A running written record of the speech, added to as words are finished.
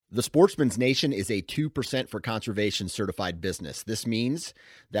The Sportsman's Nation is a 2% for Conservation certified business. This means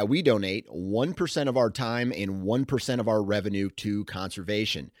that we donate 1% of our time and 1% of our revenue to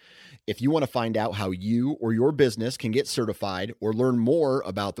conservation. If you want to find out how you or your business can get certified or learn more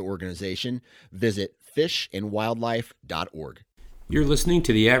about the organization, visit fishandwildlife.org. You're listening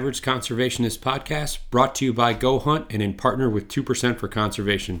to the Average Conservationist podcast, brought to you by Go Hunt and in partner with 2% for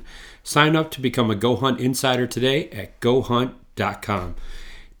Conservation. Sign up to become a Go Hunt insider today at gohunt.com.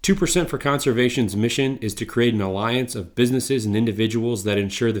 2% for Conservation's mission is to create an alliance of businesses and individuals that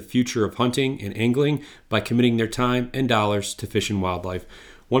ensure the future of hunting and angling by committing their time and dollars to fish and wildlife.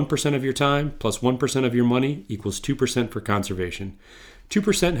 1% of your time plus 1% of your money equals 2% for conservation.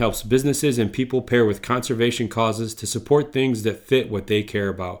 2% helps businesses and people pair with conservation causes to support things that fit what they care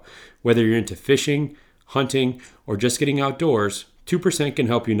about. Whether you're into fishing, hunting, or just getting outdoors, 2% can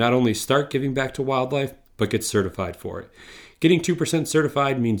help you not only start giving back to wildlife, but get certified for it. Getting 2%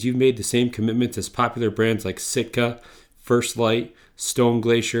 certified means you've made the same commitments as popular brands like Sitka, First Light, Stone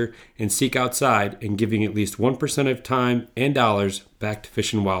Glacier, and Seek Outside, and giving at least 1% of time and dollars back to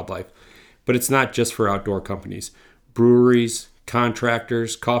fish and wildlife. But it's not just for outdoor companies. Breweries,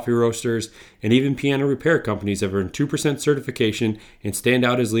 contractors, coffee roasters, and even piano repair companies have earned 2% certification and stand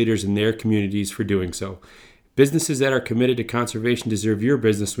out as leaders in their communities for doing so. Businesses that are committed to conservation deserve your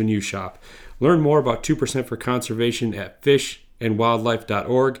business when you shop. Learn more about 2% for Conservation at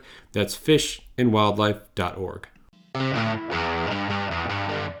fishandwildlife.org. That's fishandwildlife.org.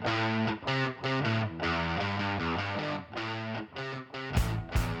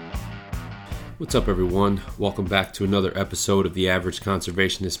 What's up, everyone? Welcome back to another episode of the Average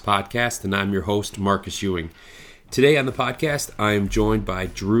Conservationist podcast, and I'm your host, Marcus Ewing. Today on the podcast, I am joined by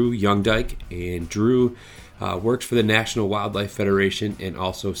Drew YoungDyke, and Drew works for the National Wildlife Federation and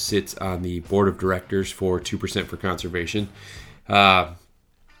also sits on the board of directors for 2% for Conservation.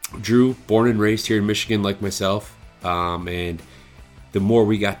 Drew, born and raised here in Michigan like myself, and the more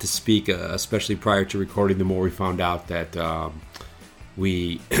we got to speak, especially prior to recording, the more we found out that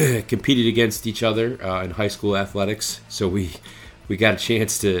we competed against each other in high school athletics. So we got a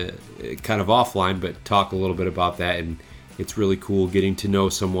chance to kind of offline, but talk a little bit about that, and it's really cool getting to know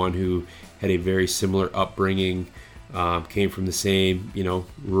someone who had a very similar upbringing, came from the same,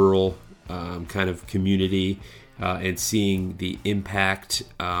 rural kind of community, and seeing the impact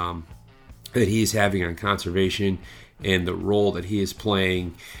that he's having on conservation and the role that he is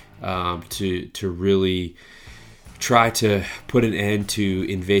playing to really try to put an end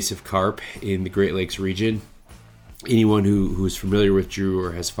to invasive carp in the Great Lakes region. Anyone who's familiar with Drew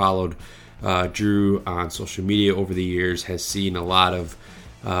or has followed Drew on social media over the years has seen a lot of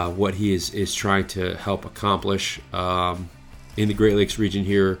what he is trying to help accomplish in the Great Lakes region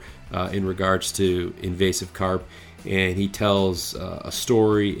here in regards to invasive carp. And he tells a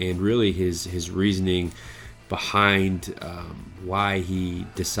story and really his reasoning behind why he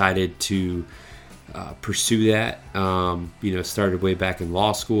decided to pursue that. Started way back in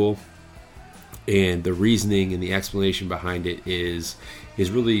law school, and the reasoning and the explanation behind it is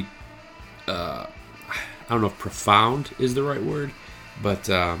really I don't know if profound is the right word, but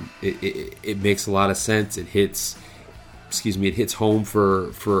it makes a lot of sense. It hits home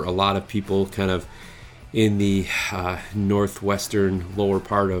for a lot of people kind of in the northwestern lower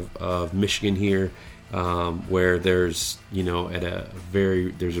part of Michigan here, where there's a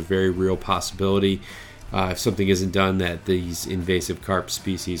very real possibility if something isn't done that these invasive carp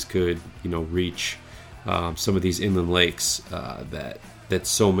species could reach some of these inland lakes that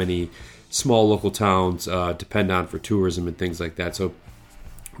so many small local towns depend on for tourism and things like that. So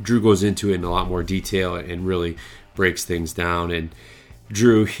Drew goes into it in a lot more detail and really breaks things down. And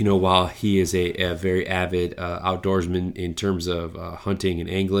Drew, while he is a very avid outdoorsman in terms of hunting and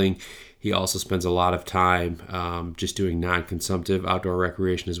angling, he also spends a lot of time just doing non-consumptive outdoor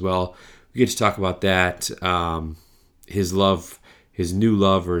recreation as well. We get to talk about that, his new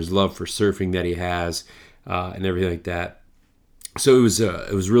love for surfing that he has, and everything like that. So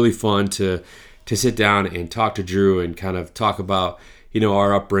it was really fun to sit down and talk to Drew and kind of talk about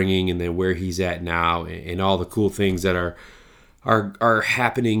our upbringing and then where he's at now and all the cool things that are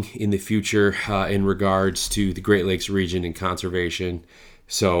happening in the future in regards to the Great Lakes region and conservation.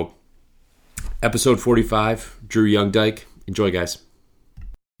 So episode 45, Drew YoungDyke. Enjoy, guys.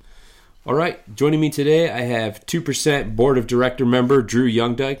 All right, joining me today, I have 2% board of director member Drew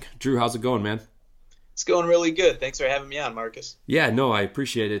YoungDyke. Drew, how's it going, man? It's going really good. Thanks for having me on, Marcus. Yeah, no, I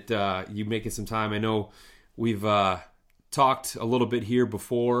appreciate it. You making some time. I know we've talked a little bit here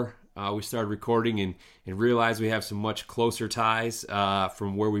before we started recording and realized we have some much closer ties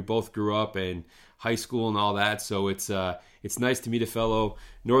from where we both grew up and high school and all that. So it's nice to meet a fellow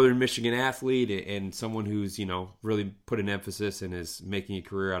Northern Michigan athlete and someone who's, really put an emphasis and is making a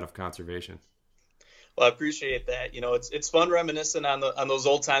career out of conservation. Well, I appreciate that. It's fun reminiscing on those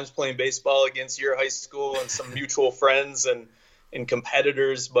old times playing baseball against your high school and some mutual friends and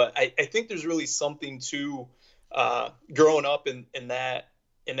competitors. But I think there's really something to growing up in that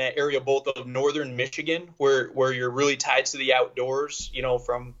area, both of Northern Michigan, where you're really tied to the outdoors,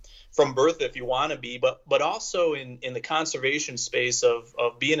 from birth if you want to be, but also in the conservation space of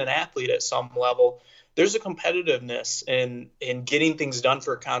being an athlete at some level. There's a competitiveness in getting things done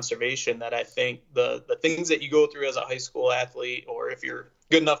for conservation that I think the things that you go through as a high school athlete, or if you're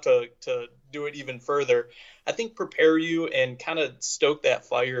good enough to do it even further, I think prepare you and kind of stoke that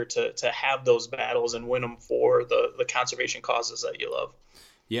fire to have those battles and win them for the conservation causes that you love.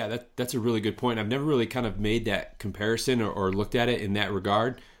 Yeah, that's a really good point. I've never really kind of made that comparison or looked at it in that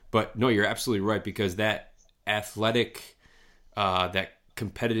regard. But no, you're absolutely right, because that athletic, that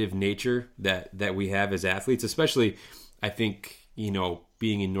competitive nature that we have as athletes, especially, I think,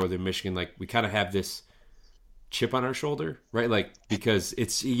 being in Northern Michigan, like we kind of have this chip on our shoulder, right? Like, because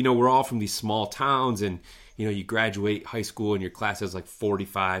it's, we're all from these small towns, and, you graduate high school and your class has like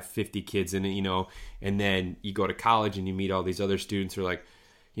 45, 50 kids in it, and then you go to college and you meet all these other students who are like,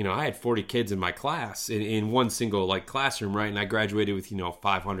 I had 40 kids in my class in one single like classroom, right? And I graduated with,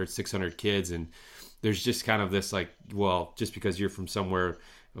 500, 600 kids. And there's just kind of this like, well, just because you're from somewhere,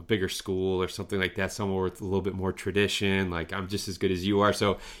 a bigger school or something like that, somewhere with a little bit more tradition, like I'm just as good as you are.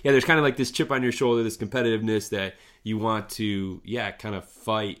 So yeah, there's kind of like this chip on your shoulder, this competitiveness that you want to, kind of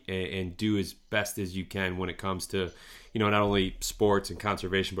fight and do as best as you can when it comes to, not only sports and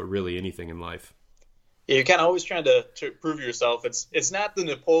conservation, but really anything in life. Yeah, you're kind of always trying to prove yourself. It's not the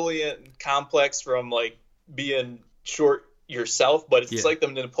Napoleon complex from like being short yourself, but it's like the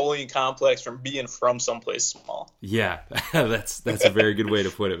Napoleon complex from being from someplace small. Yeah, that's a very good way to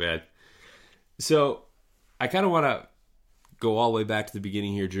put it, man. So I kind of want to go all the way back to the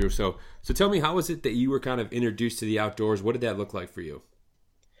beginning here, Drew. So tell me, how was it that you were kind of introduced to the outdoors? What did that look like for you?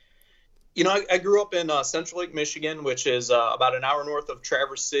 I grew up in Central Lake, Michigan, which is about an hour north of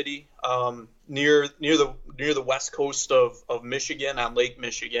Traverse City, near the west coast of Michigan on Lake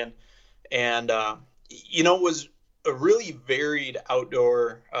Michigan. And, it was a really varied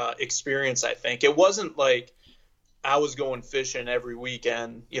outdoor experience, I think. It wasn't like I was going fishing every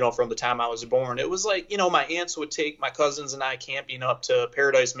weekend, from the time I was born. It was like, my aunts would take my cousins and I camping up to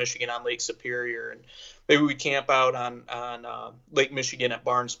Paradise, Michigan on Lake Superior. And maybe we'd camp out on Lake Michigan at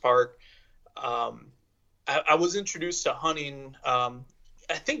Barnes Park. I was introduced to hunting.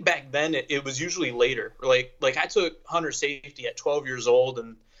 I think back then it was usually later. Like I took hunter safety at 12 years old,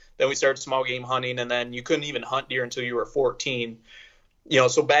 and then we started small game hunting, and then you couldn't even hunt deer until you were 14.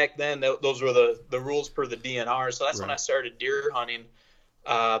 So back then those were the rules per the DNR. So that's when I started deer hunting.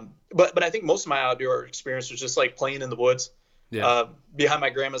 But I think most of my outdoor experience was just like playing in the woods. Yeah. Behind my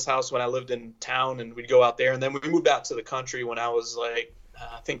grandma's house when I lived in town, and we'd go out there. And then we moved out to the country when I was like,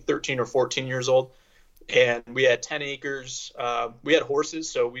 I think 13 or 14 years old, and we had 10 acres. We had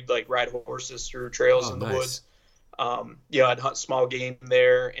horses, so we'd like ride horses through trails in the woods. I'd hunt small game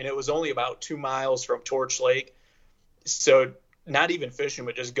there, and it was only about 2 miles from Torch Lake. So not even fishing,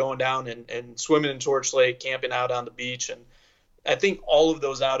 but just going down and swimming in Torch Lake, camping out on the beach. And I think all of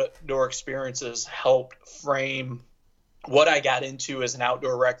those outdoor experiences helped frame what I got into as an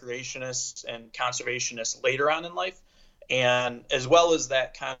outdoor recreationist and conservationist later on in life. And as well as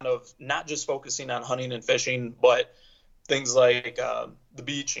that kind of not just focusing on hunting and fishing, but things like the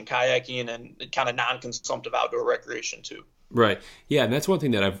beach and kayaking and kind of non-consumptive outdoor recreation too. Right. Yeah. And that's one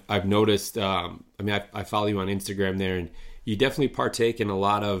thing that I've noticed. I follow you on Instagram there, and you definitely partake in a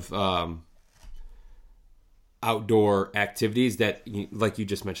lot of outdoor activities that, like you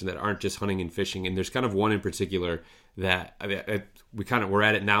just mentioned, that aren't just hunting and fishing. And there's kind of one in particular that we're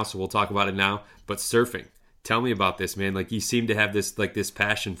at it now, so we'll talk about it now, but surfing. Tell me about this, man. Like, you seem to have this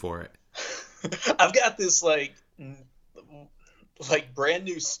passion for it. I've got this like brand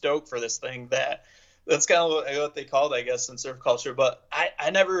new stoke for this thing that's kind of what they call it, I guess, in surf culture. But I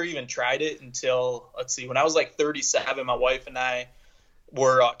never even tried it until, when I was like 37, my wife and I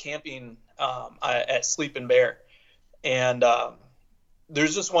were camping at Sleeping Bear. And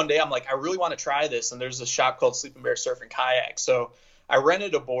there's just one day I'm like, I really want to try this. And there's this shop called Sleeping Bear Surf and Kayak. So I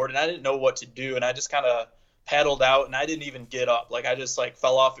rented a board, and I didn't know what to do. And I just kind of paddled out, and I didn't even get up. Like, I just like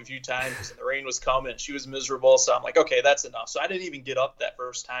fell off a few times, and the rain was coming, and she was miserable. So I'm like, okay, that's enough. So I didn't even get up that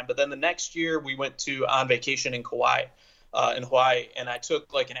first time. But then the next year we went on vacation in Hawaii, and I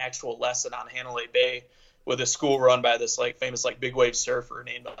took like an actual lesson on Hanalei Bay with a school run by this like famous like big wave surfer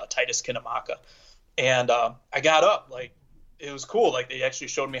named Titus Kinamaka. And I got up, like, it was cool. Like, they actually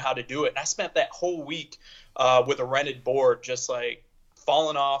showed me how to do it. And I spent that whole week with a rented board, just like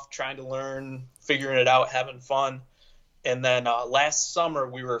falling off, trying to learn, figuring it out, having fun. And then last summer,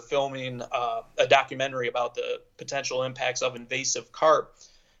 we were filming a documentary about the potential impacts of invasive carp.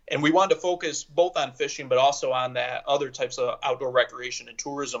 And we wanted to focus both on fishing, but also on that other types of outdoor recreation and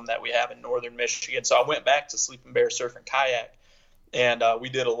tourism that we have in northern Michigan. So I went back to Sleeping Bear Surf and Kayak, and we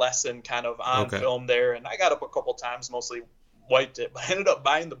did a lesson kind of on film there. And I got up a couple times, mostly wiped it, but I ended up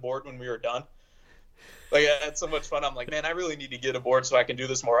buying the board when we were done. Like, I had so much fun. I'm like, man, I really need to get a board so I can do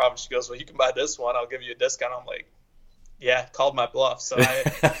this more often. She goes, well, you can buy this one. I'll give you a discount. I'm like, yeah, called my bluff. So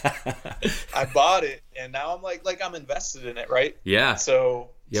I bought it, and now I'm like I'm invested in it, right? Yeah. So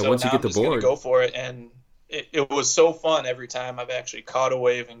once you get the board, go for it. And it was so fun every time I've actually caught a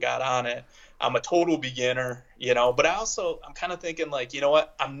wave and got on it. I'm a total beginner, but I'm kind of thinking, like, you know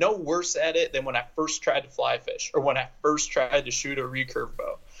what? I'm no worse at it than when I first tried to fly fish or when I first tried to shoot a recurve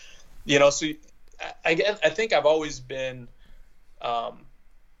bow. So I think I've always been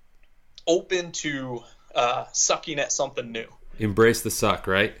open to sucking at something new. Embrace the suck,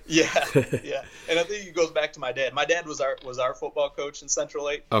 right? Yeah. And I think it goes back to my dad. My dad was our football coach in Central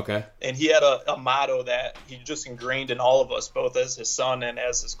Lake. Okay. And he had a motto that he just ingrained in all of us, both as his son and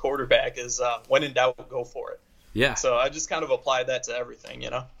as his quarterback, is when in doubt, go for it. Yeah. So I just kind of applied that to everything,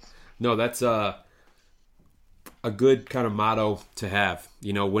 No, that's a good kind of motto to have.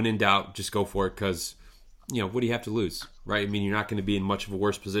 When in doubt, just go for it, because what do you have to lose, right? I mean, you're not going to be in much of a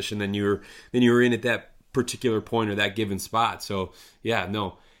worse position than you were in at that particular point or that given spot. So yeah,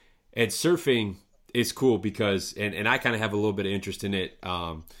 no. And surfing is cool because, and I kind of have a little bit of interest in it.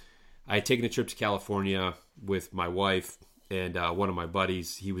 I had taken a trip to California with my wife and one of my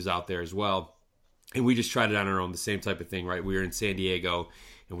buddies. He was out there as well. And we just tried it on our own, the same type of thing, right? We were in San Diego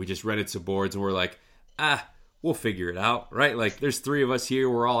and we just rented some boards and we're like, we'll figure it out, right? Like, there's 3 of us here.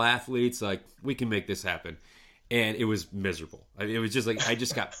 We're all athletes. Like, we can make this happen. And it was miserable. I mean, it was just like, I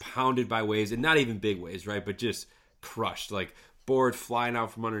just got pounded by waves, and not even big waves, right? But just crushed, like board flying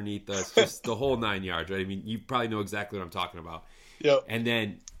out from underneath us, just the whole 9 yards, right? I mean, you probably know exactly what I'm talking about. Yep. And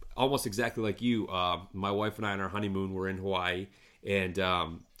then almost exactly like you, my wife and I on our honeymoon were in Hawaii, and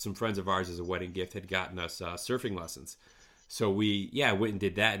some friends of ours as a wedding gift had gotten us surfing lessons. So we went and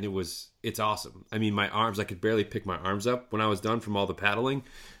did that, and it's awesome. I mean, my arms, I could barely pick my arms up when I was done from all the paddling.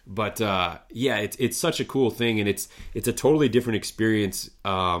 But it's such a cool thing, and it's a totally different experience,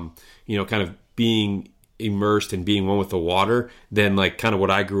 kind of being immersed and being one with the water than like kind of what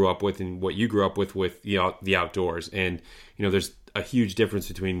I grew up with and what you grew up with the outdoors. And, there's a huge difference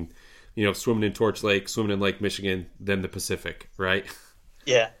between, swimming in Torch Lake, swimming in Lake Michigan, than the Pacific, right?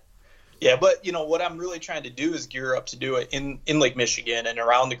 Yeah. Yeah, but what I'm really trying to do is gear up to do it in Lake Michigan and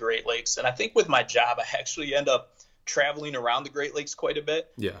around the Great Lakes. And I think with my job, I actually end up traveling around the Great Lakes quite a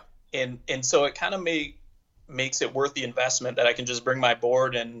bit. Yeah. And so it kind of makes it worth the investment that I can just bring my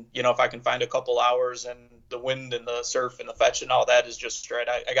board, and if I can find a couple hours and the wind and the surf and the fetch and all that is just right.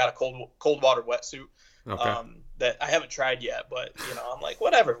 I got a cold water wetsuit that I haven't tried yet, but I'm like,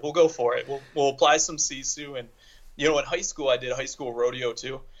 whatever, we'll go for it. We'll apply some Sisu. And in high school I did high school rodeo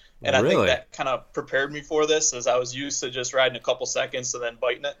too. And I think that kind of prepared me for this, as I was used to just riding a couple seconds and then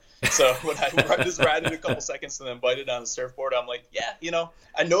biting it. So when I just riding a couple seconds and then bite it on the surfboard, I'm like,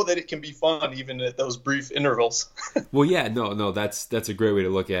 I know that it can be fun even at those brief intervals. Well, yeah, no, that's a great way to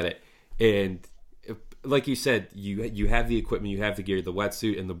look at it. And like you said, you have the equipment, you have the gear, the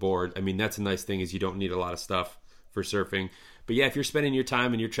wetsuit and the board. I mean, that's a nice thing, is you don't need a lot of stuff for surfing. But yeah, if you're spending your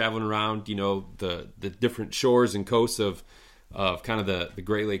time and you're traveling around, the different shores and coasts of kind of the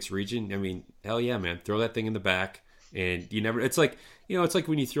Great Lakes region, I mean, hell yeah, man, throw that thing in the back, and it's like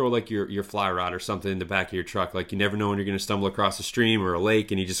when you throw like your fly rod or something in the back of your truck. Like, you never know when you're going to stumble across a stream or a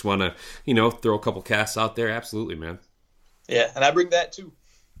lake, and you just want to throw a couple casts out there. Absolutely, man. Yeah, and I bring that too.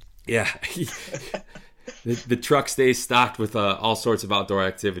 Yeah. the truck stays stocked with all sorts of outdoor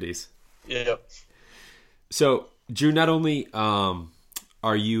activities. Yeah. So Drew, not only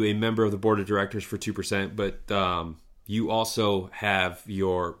are you a member of the board of directors for 2%, but you also have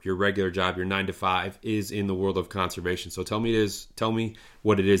your regular job, your 9 to 5 is in the world of conservation. So tell me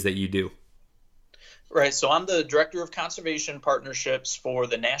what it is that you do. Right. So I'm the director of conservation partnerships for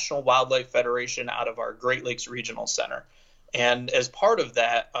the National Wildlife Federation out of our Great Lakes Regional Center. And as part of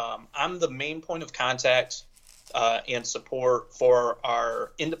that, I'm the main point of contact and support for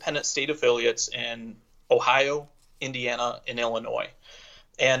our independent state affiliates in Ohio, Indiana, and Illinois.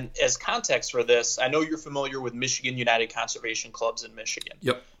 And as context for this, I know you're familiar with Michigan United Conservation Clubs in Michigan.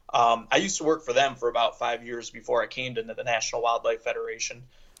 Yep. I used to work for them for about 5 years before I came to the National Wildlife Federation.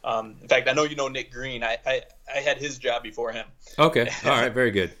 In fact, I know you know Nick Green. I had his job before him. Okay. All right.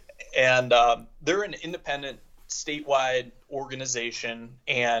 Very good. And they're an independent statewide organization,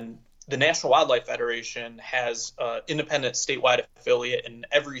 and the National Wildlife Federation has an independent statewide affiliate in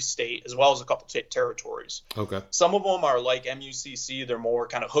every state, as well as a couple territories. Okay. Some of them are like MUCC. They're more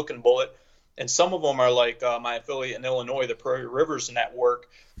kind of hook and bullet. And some of them are like my affiliate in Illinois, the Prairie Rivers Network.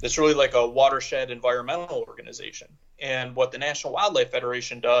 That's really like a watershed environmental organization. And what the National Wildlife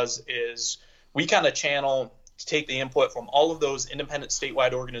Federation does is we kind of channel to take the input from all of those independent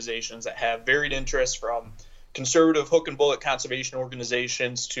statewide organizations that have varied interests, from conservative hook and bullet conservation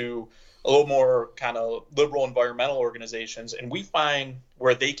organizations to a little more kind of liberal environmental organizations. And we find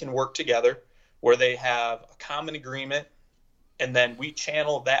where they can work together, where they have a common agreement, and then we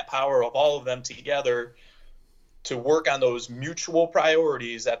channel that power of all of them together to work on those mutual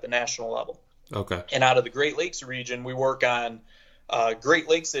priorities at the national level. Okay. And out of the Great Lakes region, we work on Great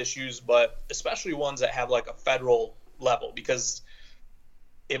Lakes issues, but especially ones that have like a federal level, because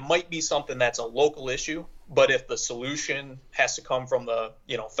it might be something that's a local issue, but if the solution has to come from the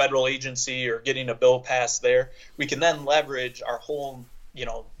federal agency or getting a bill passed there, we can then leverage our whole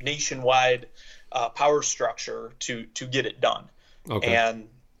nationwide power structure to get it done. Okay. And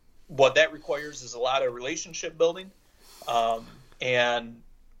what that requires is a lot of relationship building. And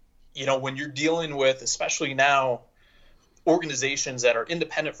when you're dealing with, especially now, organizations that are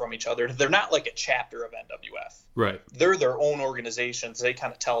independent from each other, they're not like a chapter of NWF. Right. They're their own organizations. They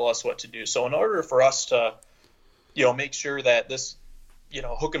kind of tell us what to do. So in order for us to, make sure that this,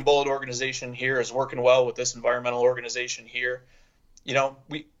 hook and bullet organization here is working well with this environmental organization here,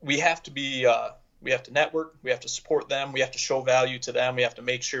 we have to be, we have to network, we have to support them, we have to show value to them, we have to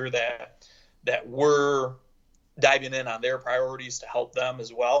make sure that we're diving in on their priorities to help them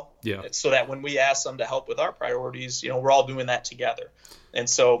as well. Yeah. So that when we ask them to help with our priorities, we're all doing that together. And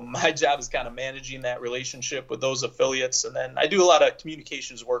so my job is kind of managing that relationship with those affiliates. And then I do a lot of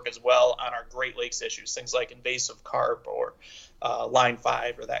communications work as well on our Great Lakes issues, things like invasive carp or Line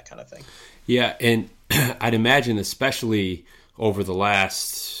 5 or that kind of thing. Yeah. And I'd imagine, especially over the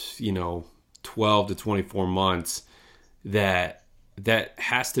last, 12 to 24 months, that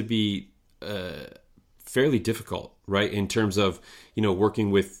has to be fairly difficult, right? In terms of,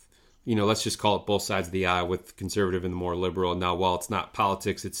 working with, let's just call it both sides of the aisle, with conservative and the more liberal. Now, while it's not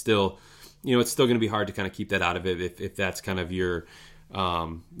politics, it's still, it's still going to be hard to kind of keep that out of it if that's kind of your,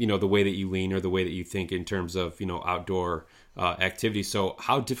 the way that you lean or the way that you think in terms of, outdoor activity. So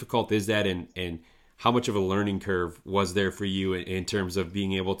how difficult is that, and how much of a learning curve was there for you in terms of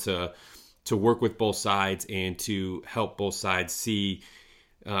being able to work with both sides and to help both sides see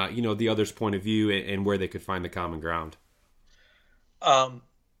the other's point of view and where they could find the common ground?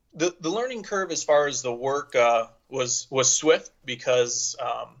 The learning curve as far as the work was swift, because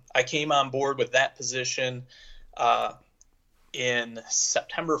I came on board with that position in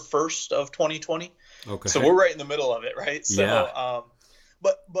September 1st of 2020. Okay. So we're right in the middle of it, right? So, yeah.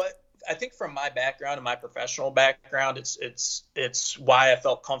 But I think from my background and my professional background, it's why I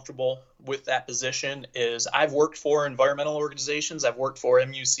felt comfortable with that position. Is I've worked for environmental organizations. I've worked for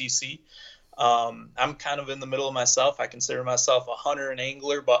MUCC. I'm kind of in the middle of myself. I consider myself a hunter and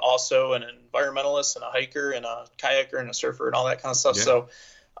angler, but also an environmentalist and a hiker and a kayaker and a surfer and all that kind of stuff. Yeah. So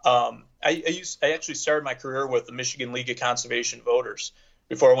I actually started my career with the Michigan League of Conservation Voters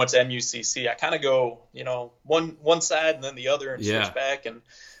before I went to MUCC. I kind of go, one side and then the other and switch back. And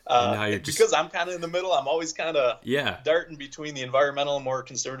because I'm kind of in the middle, I'm always kind of darting between the environmental and more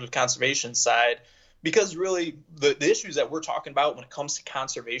conservative conservation side. Because really, the issues that we're talking about when it comes to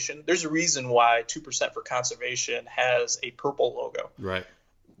conservation, there's a reason why 2% for Conservation has a purple logo. Right.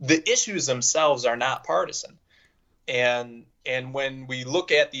 The issues themselves are not partisan. And when we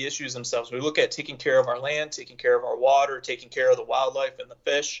look at the issues themselves, we look at taking care of our land, taking care of our water, taking care of the wildlife and the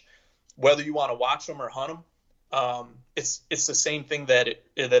fish, whether you want to watch them or hunt them, it's the same thing that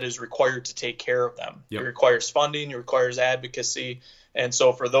is required to take care of them. Yep. It requires funding, it requires advocacy. And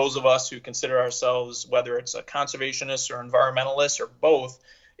so for those of us who consider ourselves, whether it's a conservationist or environmentalist or both,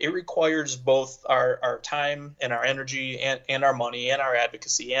 it requires both our time and our energy and our money and our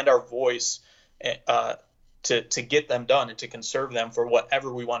advocacy and our voice to get them done and to conserve them for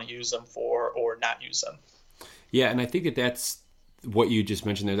whatever we want to use them for or not use them. Yeah, and I think that's what you just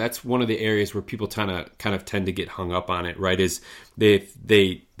mentioned there. That's one of the areas where people kind of tend to get hung up on it, right? Is they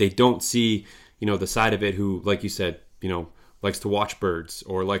don't see, the side of it who, like you said, likes to watch birds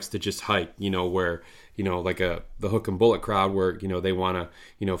or likes to just hike, where, like the hook and bullet crowd where, they want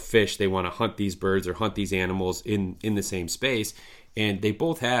to, fish, they want to hunt these birds or hunt these animals in the same space. and they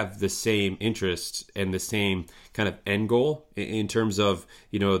both have the same interests and the same kind of end goal in terms of,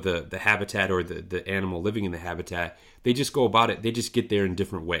 the habitat or the animal living in the habitat. They just go about it. They just get there in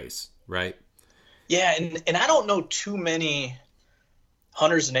different ways, right? Yeah, and I don't know too many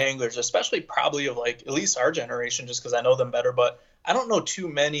hunters and anglers, especially probably of like at least our generation, just because I know them better. But I don't know too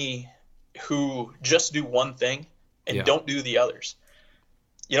many who just do one thing and don't do the others.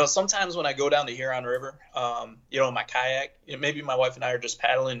 Sometimes when I go down the Huron River, in my kayak, maybe my wife and I are just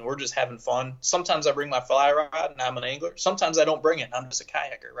paddling and we're just having fun. Sometimes I bring my fly rod and I'm an angler. Sometimes I don't bring it and I'm just a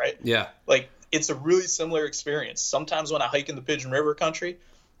kayaker, right? Yeah. Like, it's a really similar experience. Sometimes when I hike in the Pigeon River country,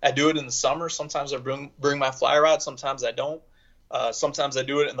 I do it in the summer. Sometimes I bring my fly rod. Sometimes I don't. Sometimes I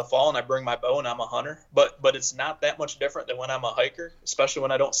do it in the fall and I bring my bow and I'm a hunter. But it's not that much different than when I'm a hiker, especially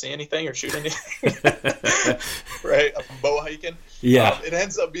when I don't see anything or shoot anything. Right? I'm bow hiking. Yeah. It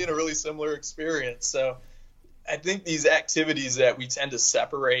ends up being a really similar experience. So I think these activities that we tend to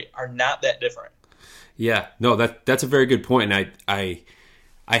separate are not that different. Yeah. No, that's a very good point. And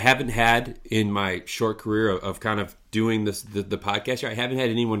I haven't had in my short career of kind of doing the podcast here, I haven't had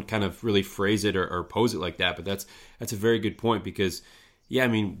anyone kind of really phrase it or pose it like that. But that's a very good point because, yeah, I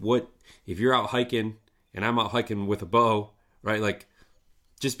mean, what if you're out hiking and I'm out hiking with a bow, right? Like,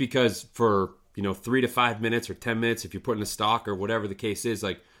 just because for 3 to 5 minutes or 10 minutes, if you're putting a stalk or whatever the case is,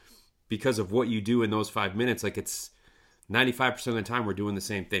 like, because of what you do in those 5 minutes, like, it's 95% of the time we're doing the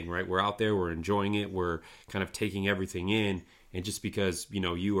same thing, right? We're out there, we're enjoying it, we're kind of taking everything in. And just because,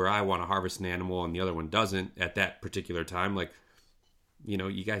 you or I want to harvest an animal and the other one doesn't at that particular time, like,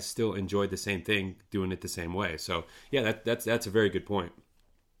 you guys still enjoyed the same thing, doing it the same way. So, yeah, that's a very good point.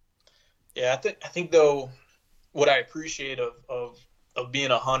 Yeah, I think though, what I appreciate of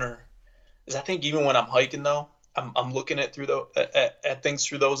being a hunter is I think even when I'm hiking though, I'm looking at things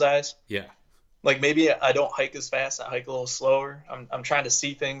through those eyes. Yeah. Like, maybe I don't hike as fast, I hike a little slower. I'm trying to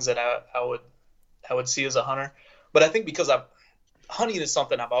see things that I would see as a hunter. But I think because hunting is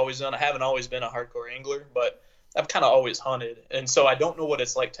something I've always done. I haven't always been a hardcore angler, but I've kind of always hunted. And so I don't know what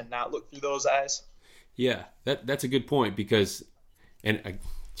it's like to not look through those eyes. Yeah, that's a good point because,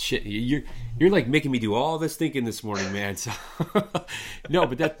 shit, you're like making me do all this thinking this morning, man. So no,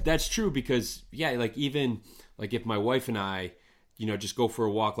 but that's true because, yeah, like, even like if my wife and I, just go for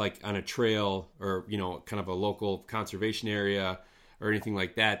a walk, like on a trail or, kind of a local conservation area or anything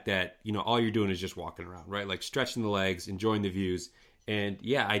like that, all you're doing is just walking around, right? Like stretching the legs, enjoying the views. And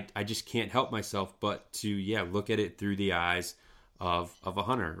yeah, I just can't help myself but to, look at it through the eyes of a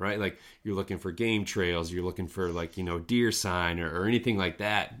hunter, right? Like, you're looking for game trails, you're looking for, like, deer sign or anything like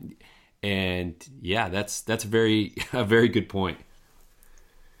that. And yeah, that's a very good point.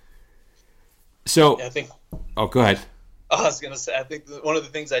 So, yeah, I think. Oh, go ahead. I was going to say, I think one of the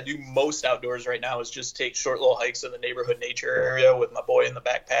things I do most outdoors right now is just take short little hikes in the neighborhood nature area with my boy in the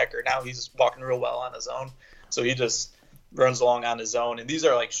backpacker. Now he's walking real well on his own. So he just runs along on his own. And these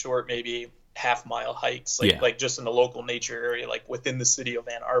are like short, maybe half-mile hikes, like just in the local nature area, like within the city of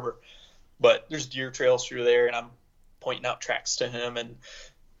Ann Arbor. But there's deer trails through there, and I'm pointing out tracks to him. And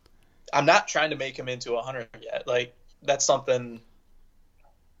I'm not trying to make him into a hunter yet. Like, that's something...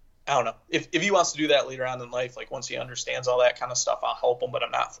 I don't know. If he wants to do that later on in life, like once he understands all that kind of stuff, I'll help him, but I'm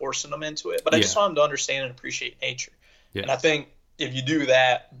not forcing him into it. But I just want him to understand and appreciate nature. Yeah. And I think if you do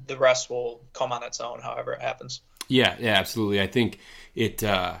that, the rest will come on its own, however it happens. Yeah, absolutely. I think it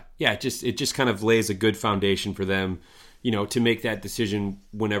just kind of lays a good foundation for them, to make that decision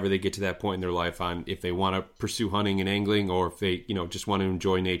whenever they get to that point in their life on if they want to pursue hunting and angling or if they, just want to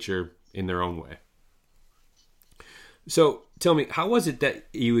enjoy nature in their own way. So tell me, how was it that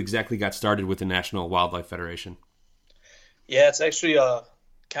you exactly got started with the National Wildlife Federation? Yeah, it's actually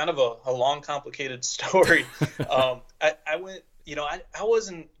kind of a long, complicated story. I went, I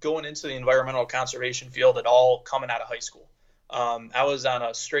wasn't going into the environmental conservation field at all coming out of high school. I was on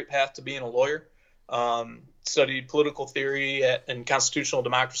a straight path to being a lawyer, studied political theory and constitutional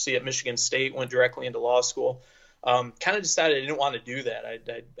democracy at Michigan State, went directly into law school. Kind of decided I didn't want to do that.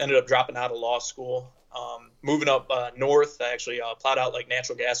 I ended up dropping out of law school. Moving up north, I actually plowed out like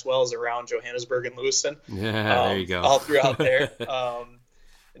natural gas wells around Johannesburg and Lewiston. Yeah, there you go. All throughout there,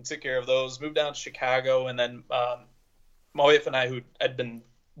 and took care of those. Moved down to Chicago, and then my wife and I, who had been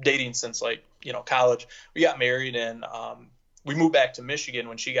dating since college, we got married, and we moved back to Michigan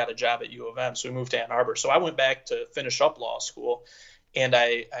when she got a job at U of M. So we moved to Ann Arbor. So I went back to finish up law school, and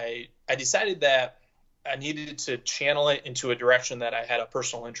I decided that I needed to channel it into a direction that I had a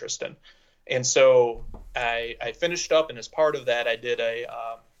personal interest in. And so I finished up, and as part of that, I did a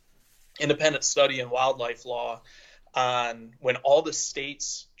independent study in wildlife law on when all the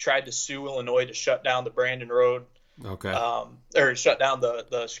states tried to sue Illinois to shut down the Brandon Road Okay. Or shut down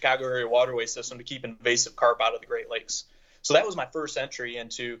the Chicago area waterway system to keep invasive carp out of the Great Lakes. So that was my first entry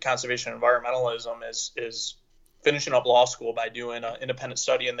into conservation environmentalism, is finishing up law school by doing an independent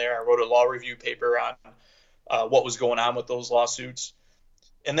study in there. I wrote a law review paper on what was going on with those lawsuits.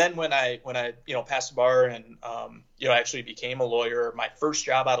 And then when I passed the bar and actually became a lawyer, my first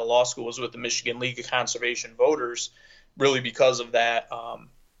job out of law school was with the Michigan League of Conservation Voters, really because of that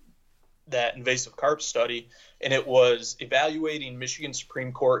invasive carp study, and it was evaluating Michigan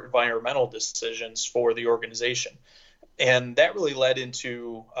Supreme Court environmental decisions for the organization. And that really led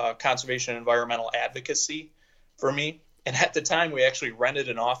into conservation and environmental advocacy for me. And at the time, we actually rented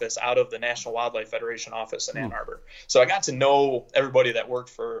an office out of the National Wildlife Federation office in Ann Arbor. So I got to know everybody that worked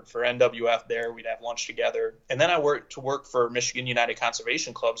for NWF there. We'd have lunch together. And then I worked for Michigan United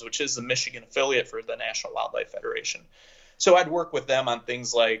Conservation Clubs, which is the Michigan affiliate for the National Wildlife Federation. So I'd work with them on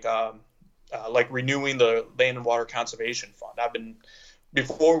things like renewing the Land and Water Conservation Fund.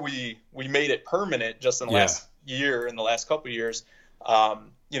 Before we made it permanent just in the last year, in the last couple of years,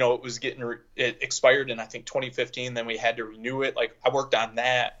 it expired in, I think, 2015. Then we had to renew it. Like, I worked on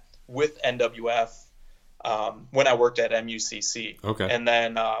that with NWF when I worked at MUCC. Okay. And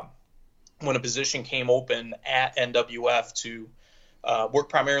then when a position came open at NWF to work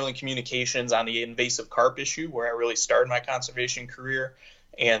primarily in communications on the invasive carp issue, where I really started my conservation career,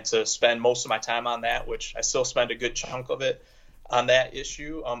 and to spend most of my time on that, which I still spend a good chunk of it on that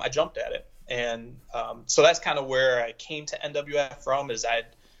issue, I jumped at it. And so that's kind of where I came to NWF from, is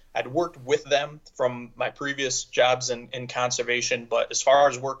I'd worked with them from my previous jobs in conservation. But as far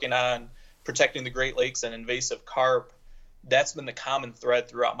as working on protecting the Great Lakes and invasive carp, that's been the common thread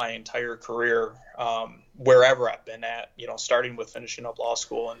throughout my entire career, wherever I've been at, starting with finishing up law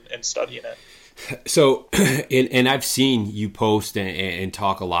school and studying it. So, and I've seen you post and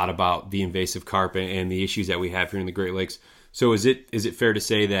talk a lot about the invasive carp and the issues that we have here in the Great Lakes. So is it fair to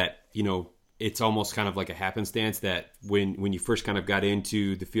say that, it's almost kind of like a happenstance that when you first kind of got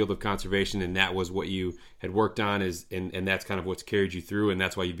into the field of conservation and that was what you had worked on, and that's kind of what's carried you through, and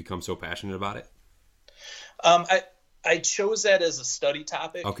that's why you become so passionate about it? I chose that as a study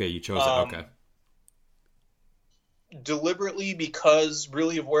topic. Okay, you chose it. Okay. Deliberately, because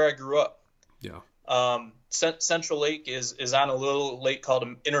really of where I grew up. Yeah. Central Lake is on a little lake called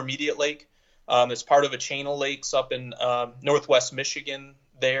Intermediate Lake. It's part of a chain of lakes up in northwest Michigan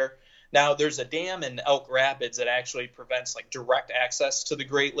there. Now, there's a dam in Elk Rapids that actually prevents direct access to the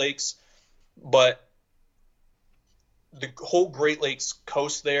Great Lakes, but the whole Great Lakes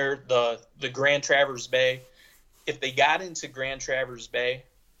coast there, the Grand Traverse Bay, if they got into Grand Traverse Bay,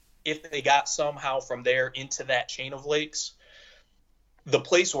 if they got somehow from there into that chain of lakes, the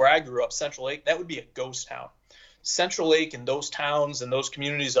place where I grew up, Central Lake, that would be a ghost town. Central Lake and those towns and those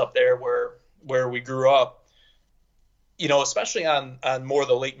communities up there where we grew up, especially on more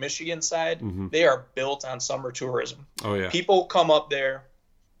the Lake Michigan side, they are built on summer tourism. Oh, yeah. People come up there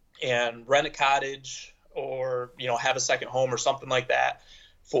and rent a cottage or, have a second home or something like that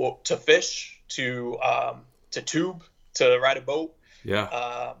to fish, to tube, to ride a boat.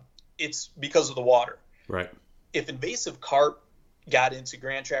 Yeah. It's because of the water. Right. If invasive carp got into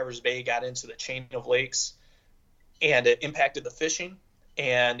Grand Traverse Bay, got into the chain of lakes, and it impacted the fishing,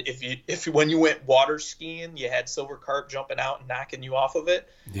 and if when you went water skiing, you had silver carp jumping out and knocking you off of it,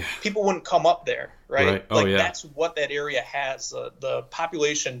 people wouldn't come up there, right? Oh, yeah. That's what that area has. The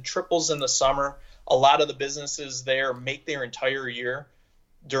population triples in the summer. A lot of the businesses there make their entire year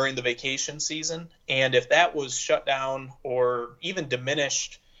during the vacation season. And if that was shut down or even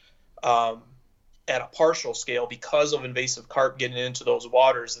diminished at a partial scale because of invasive carp getting into those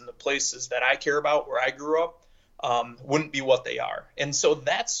waters, and the places that I care about where I grew up wouldn't be what they are. And so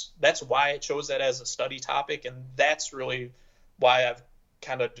that's why I chose that as a study topic, and that's really why I've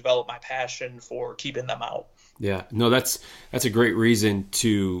kind of developed my passion for keeping them out. Yeah, no, that's a great reason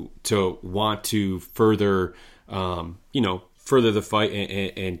to want to further, further the fight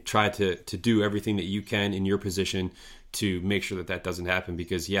and try to do everything that you can in your position to make sure that doesn't happen.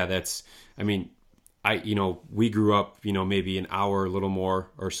 Because we grew up, maybe an hour, a little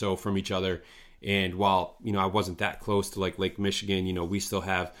more or so from each other. And while, I wasn't that close to Lake Michigan, we still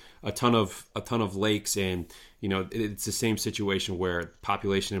have a ton of lakes, and, it's the same situation where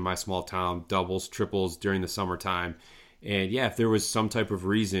population in my small town doubles, triples during the summertime. And yeah, if there was some type of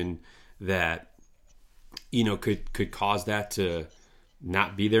reason that, could cause that to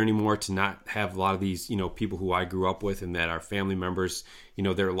not be there anymore, to not have a lot of these, people who I grew up with and that are family members,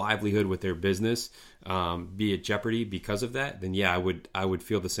 their livelihood with their business, be at jeopardy because of that, then yeah, I would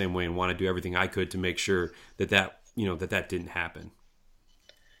feel the same way and want to do everything I could to make sure that didn't happen.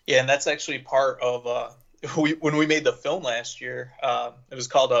 Yeah. And that's actually part of when we made the film last year, it was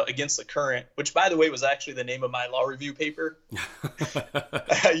called Against the Current, which, by the way, was actually the name of my law review paper.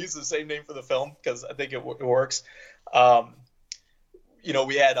 I used the same name for the film because I think it works.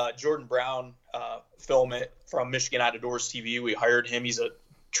 We had Jordan Brown film it from Michigan Out of Doors TV. We hired him. He's a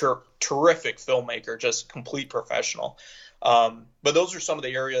terrific filmmaker, just complete professional. But those are some of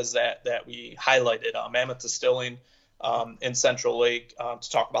the areas that we highlighted. Mammoth Distilling in Central Lake to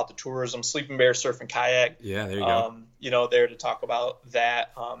talk about the tourism, Sleeping Bear Surf and Kayak. Yeah, there you go. There to talk about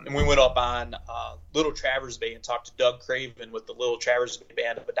that. And we went up on Little Traverse Bay and talked to Doug Craven with the Little Traverse Bay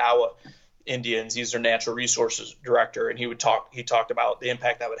Band of Odawa Indians. He's their natural resources director, and he talked about the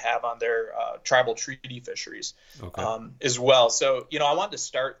impact that would have on their tribal treaty fisheries as well. So I wanted to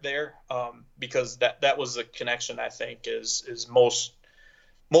start there because that was the connection I think is most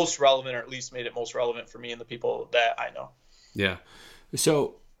relevant, or at least made it most relevant for me and the people that I know. Yeah.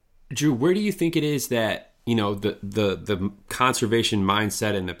 So Drew, where do you think it is that the conservation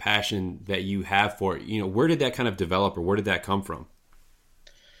mindset and the passion that you have for it, where did that kind of develop, or where did that come from?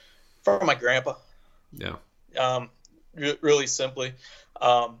 From my grandpa. Yeah. Really simply.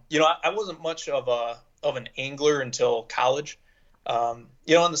 I wasn't much of an angler until college. In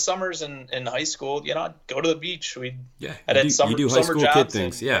the summers in high school, I'd go to the beach. You do high school kid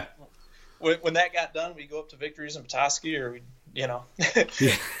things. Yeah. When that got done, we'd go up to Victories in Petoskey, or we'd go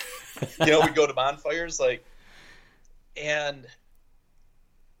to bonfires,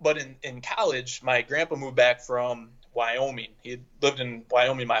 but in college, my grandpa moved back from Wyoming. He had lived in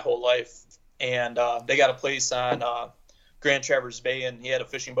Wyoming my whole life, and they got a place on Grand Traverse Bay, and he had a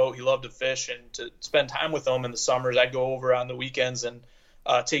fishing boat. He loved to fish, and to spend time with him in the summers, I'd go over on the weekends and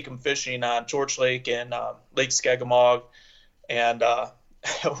take him fishing on George Lake and Lake Skagamog. And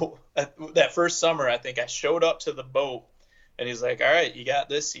that first summer, I think I showed up to the boat, and he's like, "All right, you got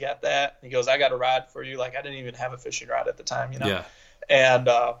this, you got that." And he goes, "I got a rod for you." Like, I didn't even have a fishing rod at the time, Yeah. And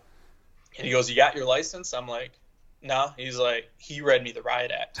he goes, "You got your license?" I'm like, "No." He's like, he read me the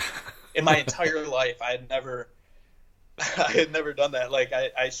riot act. In my entire life, I had never done that. Like,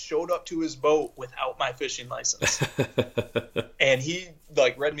 I showed up to his boat without my fishing license. And he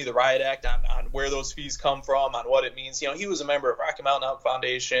read me the riot act on where those fees come from, on what it means. He was a member of Rocky Mountain Elk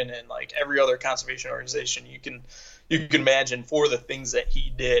Foundation and every other conservation organization you can imagine for the things that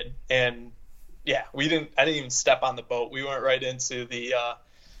he did. And yeah, I didn't even step on the boat. We went right into the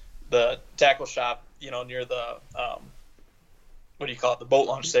tackle shop, near the the boat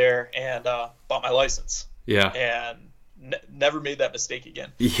launch there, and bought my license. Yeah. And never made that mistake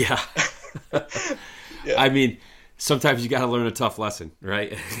again. Yeah. Yeah. I mean, sometimes you got to learn a tough lesson,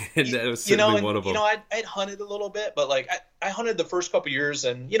 right? And that was certainly one of them. I'd hunted a little bit, but I hunted the first couple of years,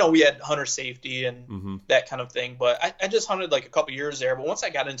 and we had hunter safety and that kind of thing. But I just hunted a couple of years there. But once I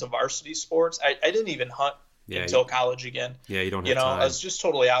got into varsity sports, I didn't even hunt until college again. Yeah, you don't have time. I was just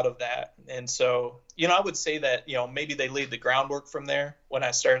totally out of that. And so, I would say that, maybe they laid the groundwork from there when I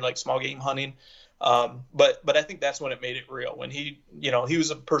started small game hunting. But I think that's when it made it real. When he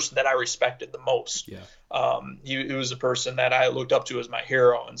was a person that I respected the most. Yeah. He was a person that I looked up to as my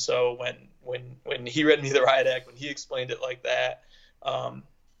hero. And so when he read me the riot act, when he explained it like that,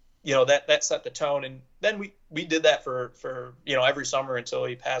 that set the tone. And then we did that for every summer until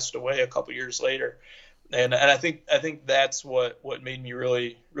he passed away a couple years later. And I think that's what made me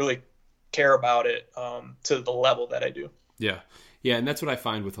really, really care about it to the level that I do. Yeah. Yeah, and that's what I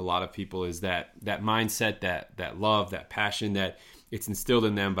find with a lot of people is that mindset, that love, that passion that it's instilled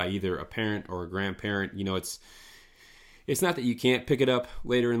in them by either a parent or a grandparent. It's not that you can't pick it up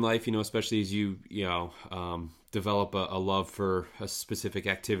later in life, especially as you develop a love for a specific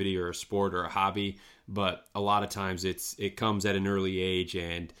activity or a sport or a hobby. But a lot of times it comes at an early age,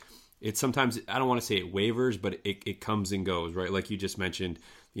 and it's sometimes, I don't want to say it wavers, but it comes and goes, right? Like you just mentioned,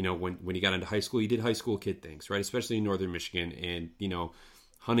 when you got into high school, you did high school kid things, right? Especially in Northern Michigan, and,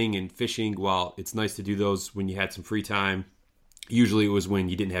 hunting and fishing, while it's nice to do those when you had some free time, usually it was when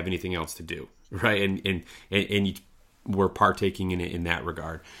you didn't have anything else to do, right? And you were partaking in it in that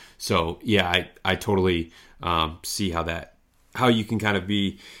regard. So yeah, I totally see how you can kind of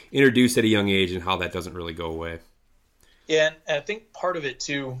be introduced at a young age and how that doesn't really go away. Yeah, and I think part of it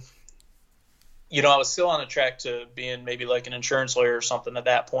too, I was still on a track to being maybe an insurance lawyer or something at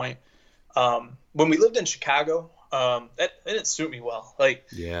that point. When we lived in Chicago, that didn't suit me well.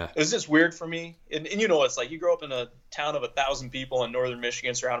 Yeah, it was just weird for me. And it's you grow up in a town of 1,000 people in Northern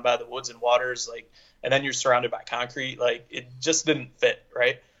Michigan, surrounded by the woods and waters, and then you're surrounded by concrete. It just didn't fit,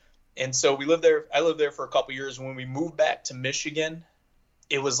 right? And so we lived there. I lived there for a couple years. When we moved back to Michigan,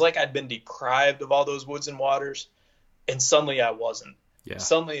 it was like I'd been deprived of all those woods and waters, and suddenly I wasn't. Yeah.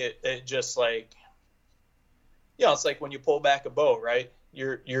 Suddenly it just it's like when you pull back a bow, right?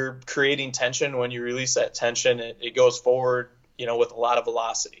 You're creating tension. When you release that tension, it goes forward, with a lot of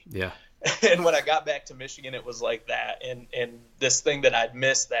velocity. Yeah. And when I got back to Michigan, it was like that. And this thing that I'd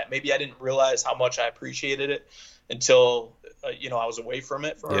missed, that maybe I didn't realize how much I appreciated it until, I was away from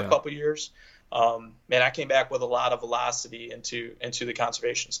it for a couple of years. Man, I came back with a lot of velocity into the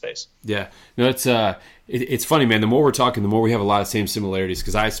conservation space. Yeah, no, it's funny, man. The more we're talking, the more we have a lot of same similarities.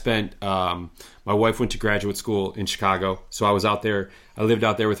 Because I spent, my wife went to graduate school in Chicago, so I was out there. I lived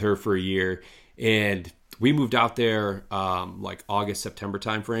out there with her for a year, and we moved out there like August, September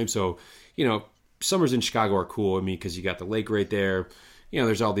timeframe. So, summers in Chicago are cool. I mean, because you got the lake right there.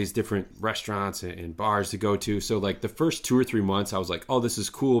 There's all these different restaurants and bars to go to. So like the first 2 or 3 months, I was like, oh, this is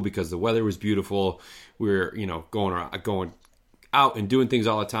cool because the weather was beautiful. We were, going out and doing things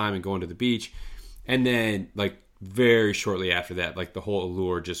all the time and going to the beach. And then like very shortly after that, like the whole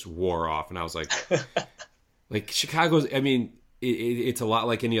allure just wore off. And I was like, like Chicago's, I mean, it's a lot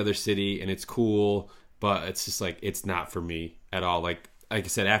like any other city and it's cool, but it's just like, it's not for me at all. Like I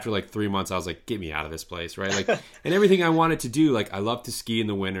said, after like 3 months, I was like, get me out of this place, right? Like, and everything I wanted to do, like I love to ski in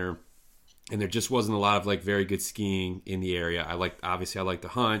the winter, and there just wasn't a lot of like very good skiing in the area. I like to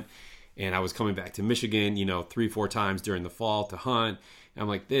hunt, and I was coming back to Michigan, 3-4 times during the fall to hunt. And I'm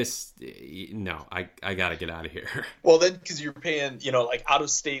like, no, I got to get out of here. Well, then, because you're paying, like out of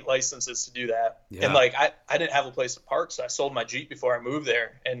state licenses to do that. Yeah. And like, I didn't have a place to park, so I sold my Jeep before I moved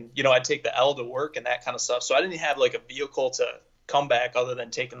there. And, I'd take the L to work and that kind of stuff. So I didn't have like a vehicle to come back other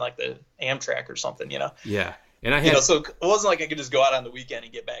than taking like the Amtrak or something, Yeah. And I had, so it wasn't like I could just go out on the weekend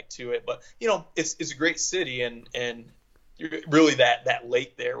and get back to it. But, it's a great city, and really that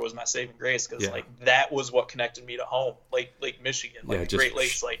lake there was my saving grace, because like that was what connected me to home, Lake Michigan, like the Great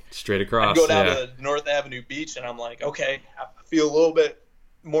Lakes, like straight across. I'd go down to North Avenue Beach and I'm like, okay, I feel a little bit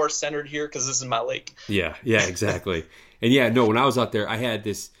more centered here because this is my lake. Yeah, exactly. And when I was out there, I had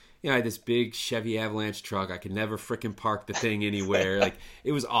this big Chevy Avalanche truck. I could never frickin' park the thing anywhere. Like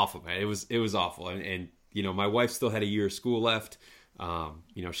it was awful, man. It was awful. And my wife still had a year of school left.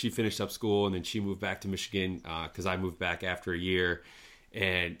 She finished up school and then she moved back to Michigan because I moved back after a year.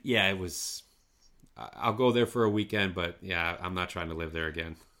 And it was. I'll go there for a weekend, but I'm not trying to live there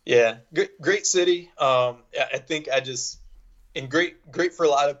again. Yeah, great city. I think and great for a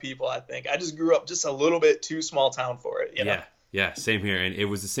lot of people. I think I just grew up just a little bit too small town for it. Yeah, same here. And it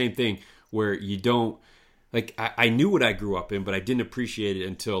was the same thing where you don't, like, I knew what I grew up in, but I didn't appreciate it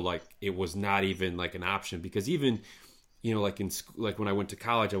until, like, it was not even, like, an option. Because even, like, like when I went to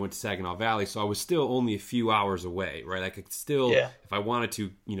college, I went to Saginaw Valley, so I was still only a few hours away, right? I could still, if I wanted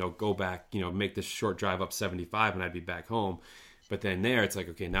to, go back, make this short drive up 75 and I'd be back home. But then there, it's like,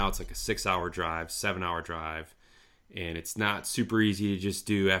 okay, now it's like a 6-hour drive, 7-hour drive, and it's not super easy to just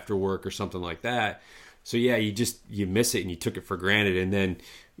do after work or something like that. So you miss it and you took it for granted. And then,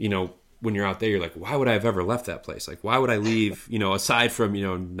 when you're out there, you're like, why would I have ever left that place? Like, why would I leave, aside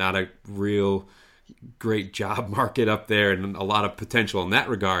from, not a real great job market up there and a lot of potential in that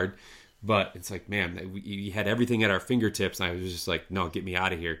regard. But it's like, man, you had everything at our fingertips. And I was just like, no, get me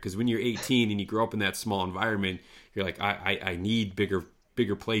out of here. Because when you're 18 and you grow up in that small environment, you're like, I need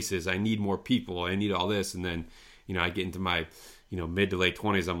bigger places. I need more people. I need all this. And then, I get into my, mid to late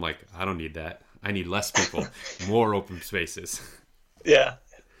 20s. I'm like, I don't need that. I need less people, more open spaces. Yeah.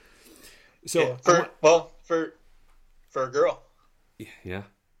 So for a girl. Yeah.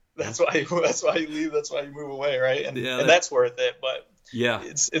 That's why you leave. That's why you move away, right? And that's worth it. But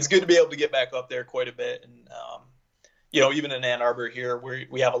it's good to be able to get back up there quite a bit. And even in Ann Arbor here,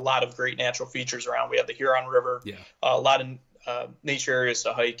 we have a lot of great natural features around. We have the Huron River. Yeah. A lot of nature areas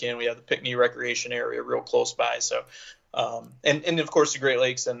to hike in. We have the Pinckney Recreation Area real close by. So. And of course the Great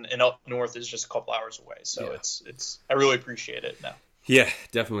Lakes and up north is just a couple hours away. So it's I really appreciate it now. Yeah,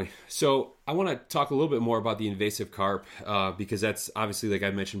 definitely. So I want to talk a little bit more about the invasive carp, because that's obviously, like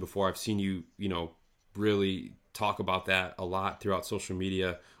I mentioned before, I've seen you, really talk about that a lot throughout social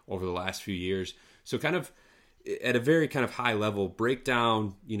media over the last few years. So kind of at a very kind of high level, break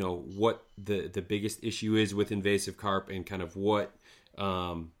down, what the biggest issue is with invasive carp and kind of what,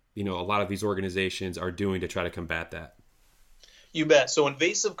 a lot of these organizations are doing to try to combat that. You bet. So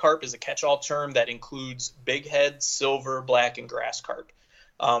invasive carp is a catch-all term that includes bighead, silver, black, and grass carp.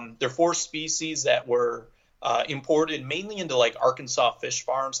 They're 4 species that were imported mainly into like Arkansas fish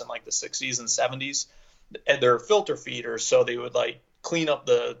farms in like the 60s and 70s. And they're filter feeders, so they would like clean up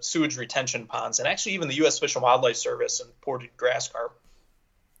the sewage retention ponds. And actually even the U.S. Fish and Wildlife Service imported grass carp.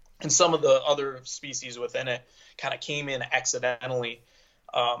 And some of the other species within it kind of came in accidentally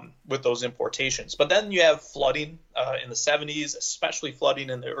with those importations. But then you have flooding in the 70s, especially flooding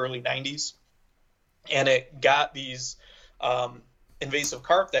in the early 90s. and it got these invasive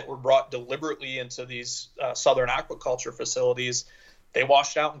carp that were brought deliberately into these southern aquaculture facilities. They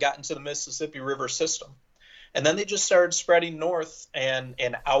washed out and got into the Mississippi River system. And then they just started spreading north and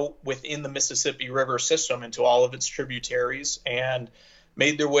out within the Mississippi River system into all of its tributaries, and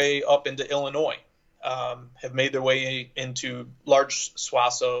made their way up into Illinois, have made their way into large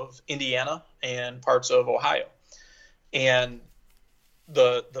swaths of Indiana and parts of Ohio. And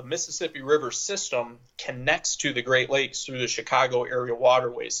the Mississippi River system connects to the Great Lakes through the Chicago area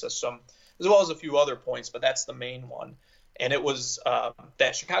waterway system, as well as a few other points, but that's the main one. And it was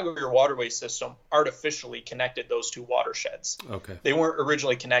that Chicago area waterway system artificially connected those two watersheds. Okay. They weren't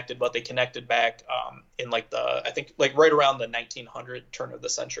originally connected, but they connected back in I think right around the 1900 turn of the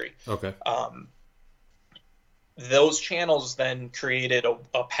century. Okay. Those channels then created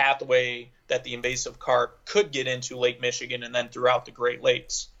a pathway that the invasive carp could get into Lake Michigan and then throughout the Great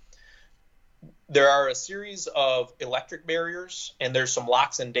Lakes. There are a series of electric barriers, and there's some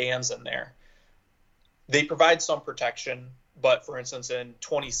locks and dams in there. They provide some protection, but for instance, in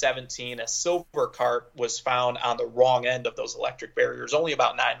 2017, a silver carp was found on the wrong end of those electric barriers, only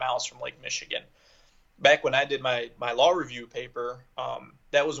about 9 miles from Lake Michigan. Back when I did my law review paper,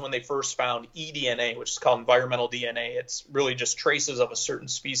 that was when they first found eDNA, which is called environmental DNA. It's really just traces of a certain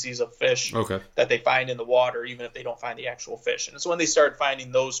species of fish that they find in the water, even if they don't find the actual fish. And it's when they started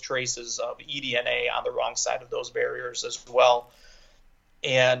finding those traces of eDNA on the wrong side of those barriers as well.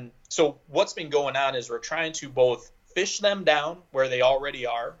 And so what's been going on is we're trying to both fish them down where they already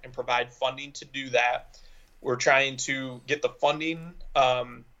are and provide funding to do that. We're trying to get the funding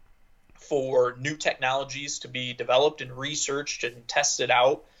for new technologies to be developed and researched and tested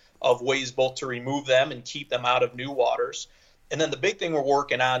out of ways both to remove them and keep them out of new waters. And then the big thing we're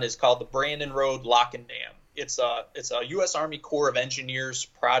working on is called the Brandon Road Lock and Dam. It's a U.S. Army Corps of Engineers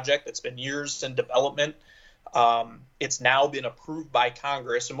project that's been years in development. It's now been approved by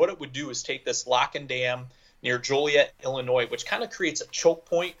Congress. And what it would do is take this lock and dam near Joliet, Illinois, which kind of creates a choke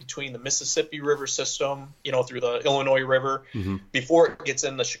point between the Mississippi River system, through the Illinois River, before it gets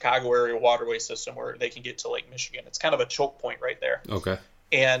in the Chicago area waterway system where they can get to Lake Michigan. It's kind of a choke point right there. Okay.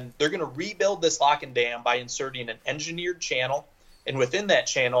 And they're going to rebuild this lock and dam by inserting an engineered channel. And within that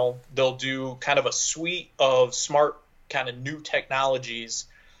channel, they'll do kind of a suite of smart kind of new technologies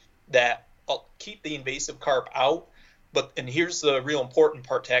that keep the invasive carp out. And here's the real important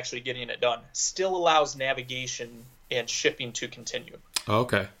part to actually getting it done. Still allows navigation and shipping to continue.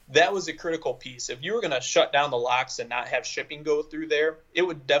 Okay. That was a critical piece. If you were going to shut down the locks and not have shipping go through there, it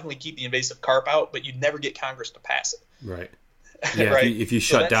would definitely keep the invasive carp out, but you'd never get Congress to pass it. Right. Yeah. Right? If you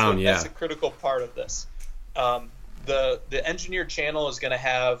shut down, that's a critical part of this. The engineered channel is going to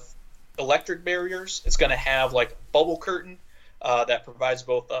have electric barriers. It's going to have like a bubble curtain that provides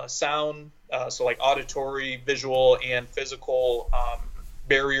both sound, so like auditory, visual, and physical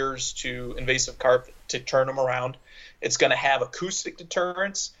barriers to invasive carp to turn them around. It's going to have acoustic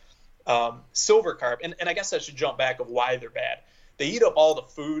deterrence. Silver carp, and I guess I should jump back of why they're bad. They eat up all the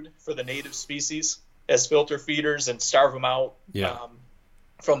food for the native species as filter feeders and starve them out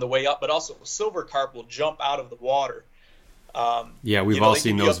from the way up. But also silver carp will jump out of the water. We've all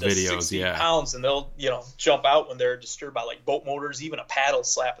seen those videos. 60 pounds, and they'll jump out when they're disturbed by like boat motors, even a paddle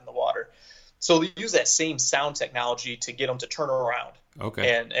slap in the water. So they use that same sound technology to get them to turn around,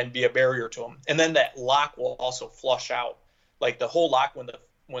 and be a barrier to them. And then that lock will also flush out, like the whole lock when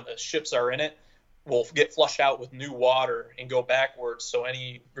the ships are in it will get flushed out with new water and go backwards. So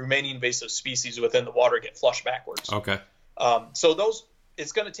any remaining invasive species within the water get flushed backwards. Okay. So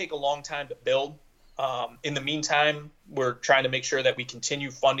it's going to take a long time to build. In the meantime, we're trying to make sure that we continue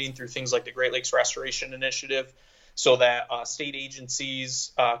funding through things like the Great Lakes Restoration Initiative so that state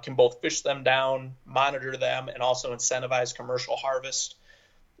agencies can both fish them down, monitor them, and also incentivize commercial harvest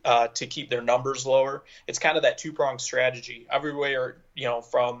to keep their numbers lower. It's kind of that two-pronged strategy. Everywhere,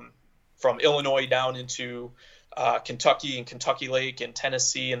 from Illinois down into Kentucky and Kentucky Lake and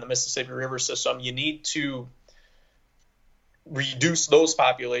Tennessee and the Mississippi River system, you need to reduce those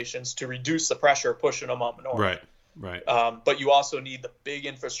populations to reduce the pressure pushing them up north. Right. But you also need the big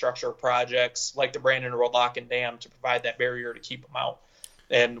infrastructure projects like the Brandon Road Lock and Dam to provide that barrier to keep them out.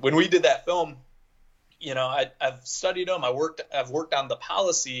 And when we did that film, I've studied them. I've worked on the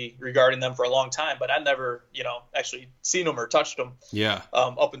policy regarding them for a long time, but I've never, actually seen them or touched them. Yeah.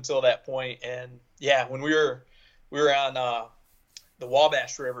 Up until that point. And when we were on the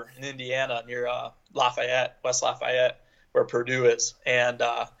Wabash River in Indiana near Lafayette, West Lafayette, where Purdue is. And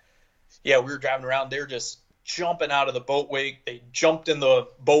we were driving around. They're just jumping out of the boat wake. They jumped in the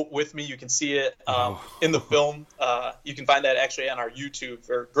boat with me. You can see it in the film. You can find that actually on our YouTube,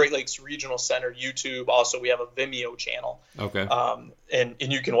 or Great Lakes Regional Center YouTube. Also, we have a Vimeo channel. Okay. And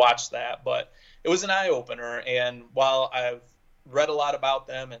you can watch that. But it was an eye-opener. And while I've read a lot about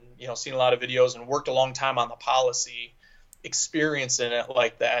them and, seen a lot of videos and worked a long time on the policy, experiencing it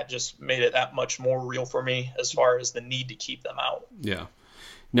like that just made it that much more real for me as far as the need to keep them out. Yeah.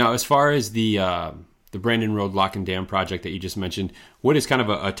 Now, as far as the Brandon Road Lock and Dam project that you just mentioned, what is kind of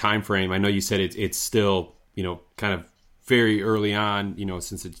a time frame? I know you said it's still, kind of very early on,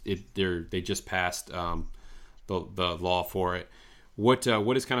 since they just passed the law for it. What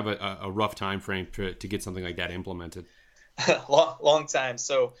is kind of a rough time frame to get something like that implemented? long time.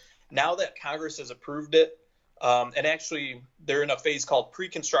 So now that Congress has approved it, and actually they're in a phase called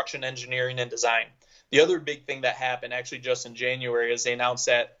pre-construction engineering and design. The other big thing that happened actually just in January is they announced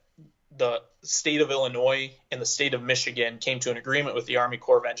that the state of Illinois and the state of Michigan came to an agreement with the Army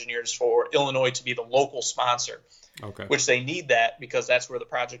Corps of Engineers for Illinois to be the local sponsor, which they need that because that's where the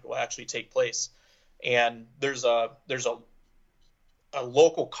project will actually take place. And there's a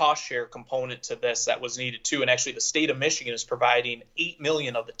local cost share component to this that was needed too. And actually the state of Michigan is providing $8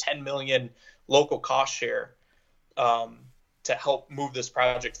 million of the $10 million local cost share to help move this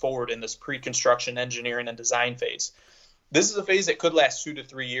project forward in this pre-construction engineering and design phase. This is a phase that could last 2 to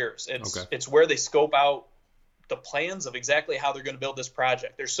 3 years. It's where they scope out the plans of exactly how they're going to build this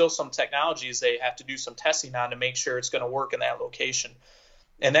project. There's still some technologies they have to do some testing on to make sure it's going to work in that location.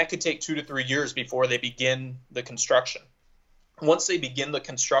 And that could take 2 to 3 years before they begin the construction. Once they begin the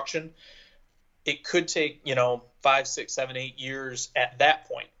construction, it could take, 5, 6, 7, 8 years at that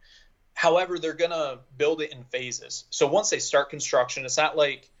point. However, they're going to build it in phases. So once they start construction, it's not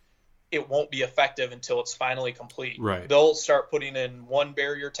like it won't be effective until it's finally complete. Right. They'll start putting in one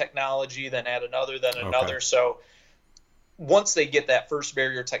barrier technology, then add another, then another. So once they get that first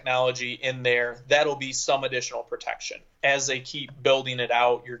barrier technology in there, that'll be some additional protection. As they keep building it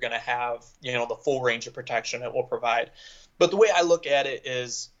out, you're going to have, the full range of protection it will provide. But the way I look at it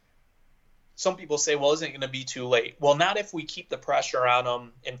is, some people say, well, isn't it going to be too late? Well, not if we keep the pressure on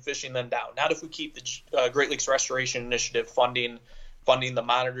them and fishing them down. Not if we keep the Great Lakes Restoration Initiative funding the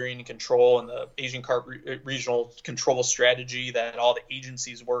monitoring and control and the Asian carp regional control strategy that all the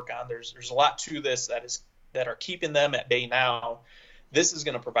agencies work on. There's a lot to this that are keeping them at bay now. This is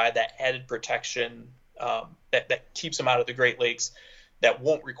going to provide that added protection that keeps them out of the Great Lakes, that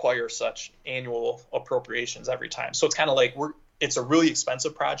won't require such annual appropriations every time. So it's kind of like it's a really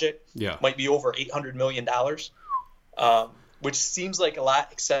expensive project. Yeah. Might be over $800 million, which seems like a lot,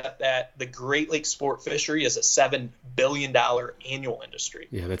 except that the Great Lakes sport fishery is a $7 billion annual industry.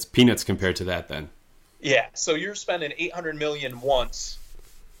 Yeah, that's peanuts compared to that then. Yeah, so you're spending $800 million once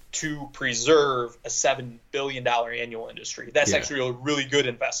to preserve a $7 billion annual industry. That's actually a really good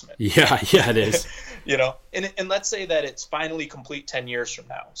investment. Yeah, it is. And let's say that it's finally complete 10 years from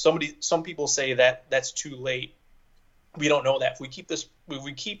now. Some people say that that's too late. We don't know that. If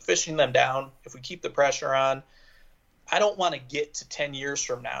we keep fishing them down, if we keep the pressure on, I don't want to get to 10 years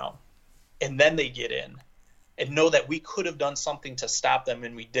from now and then they get in and know that we could have done something to stop them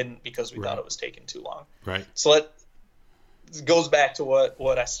and we didn't because we thought it was taking too long. Right. So it goes back to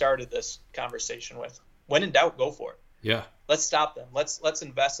what I started this conversation with. When in doubt, go for it. Yeah. Let's stop them. Let's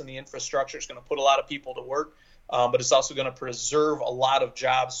invest in the infrastructure. It's going to put a lot of people to work, but it's also going to preserve a lot of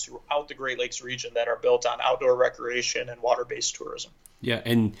jobs throughout the Great Lakes region that are built on outdoor recreation and water-based tourism. Yeah,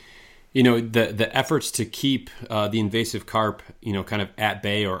 and the efforts to keep the invasive carp, kind of at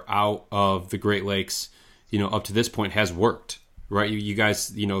bay or out of the Great Lakes, up to this point has worked, right? You guys,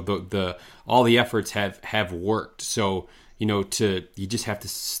 the all the efforts have worked. So, you just have to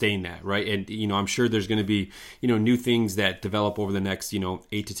sustain that, right? And, I'm sure there's going to be, new things that develop over the next,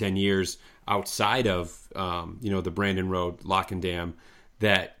 8 to 10 years outside of, the Brandon Road Lock and Dam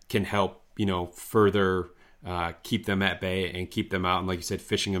that can help, further keep them at bay and keep them out, and like you said,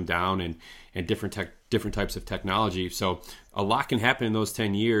 fishing them down and different types of technology. So a lot can happen in those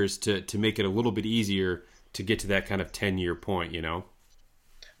 10 years to make it a little bit easier to get to that kind of 10-year point,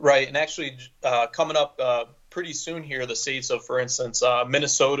 Right. And actually coming up pretty soon here, the states of, for instance,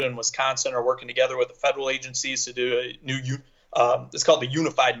 Minnesota and Wisconsin are working together with the federal agencies to do a new it's called the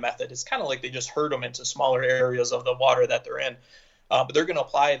unified method. It's kind of like they just herd them into smaller areas of the water that they're in. But they're going to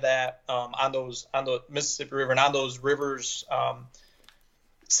apply that on the Mississippi River and on those rivers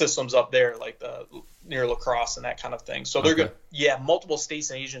systems up there, like near La Crosse and that kind of thing. So they're going to, multiple states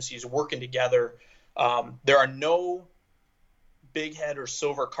and agencies working together. There are no bighead or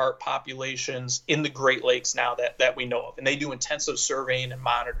silver carp populations in the Great Lakes now that we know of, and they do intensive surveying and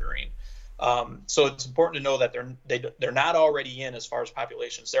monitoring. So it's important to know that they're not already in as far as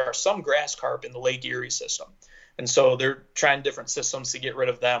populations. There are some grass carp in the Lake Erie system, and so they're trying different systems to get rid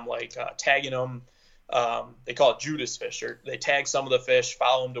of them, like tagging them. They call it Judas fish. They tag some of the fish,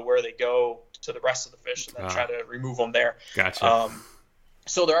 follow them to where they go to the rest of the fish, and then try to remove them there. Gotcha.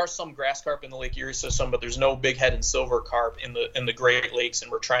 So there are some grass carp in the Lake Erie system, but there's no big head and silver carp in the Great Lakes,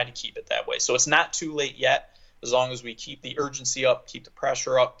 and we're trying to keep it that way. So it's not too late yet, as long as we keep the urgency up, keep the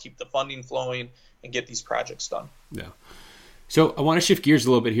pressure up, keep the funding flowing, and get these projects done. Yeah. So I want to shift gears a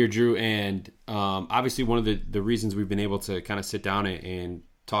little bit here, Drew, and obviously one of the reasons we've been able to kind of sit down and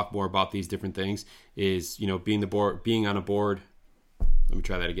talk more about these different things is, being on a board. Let me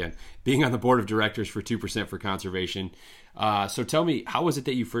try that again. Being on the board of directors for 2% for conservation. So tell me, how was it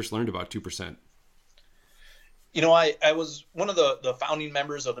that you first learned about 2%? I was one of the founding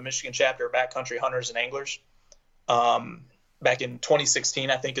members of the Michigan chapter of Backcountry Hunters and Anglers. Back in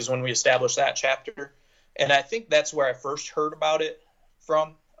 2016, I think, is when we established that chapter. And I think that's where I first heard about it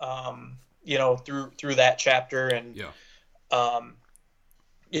from, through that chapter. And,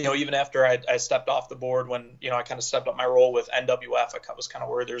 even after I stepped off the board, when, I kind of stepped up my role with NWF, I was kind of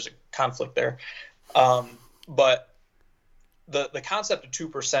worried there's a conflict there. But the concept of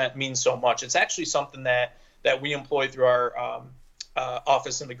 2% means so much. It's actually something that we employ through our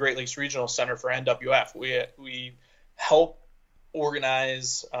office in the Great Lakes Regional Center for NWF. We help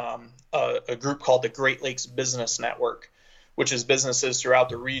organize a group called the Great Lakes Business Network, which is businesses throughout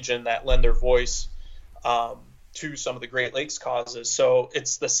the region that lend their voice to some of the Great Lakes causes. So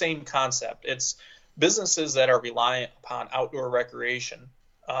it's the same concept. It's businesses that are reliant upon outdoor recreation.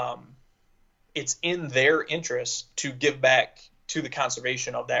 It's in their interest to give back to the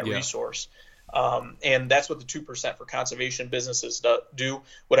conservation of that resource. And that's what the 2% for conservation businesses do.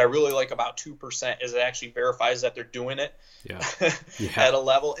 What I really like about 2% is it actually verifies that they're doing it at a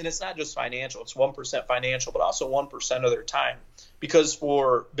level. And it's not just financial. It's 1% financial, but also 1% of their time. Because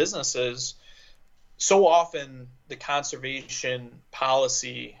for businesses, so often the conservation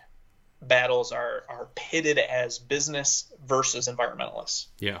policy battles are pitted as business versus environmentalists.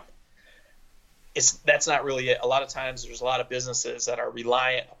 Yeah. That's not really it. A lot of times there's a lot of businesses that are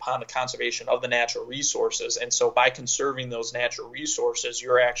reliant upon the conservation of the natural resources. And so by conserving those natural resources,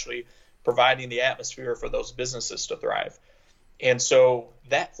 you're actually providing the atmosphere for those businesses to thrive. And so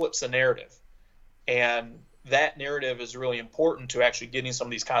that flips the narrative. And that narrative is really important to actually getting some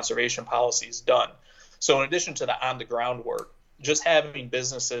of these conservation policies done. So in addition to the on-the-ground work, just having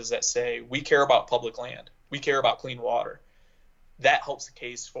businesses that say, we care about public land, we care about clean water, that helps the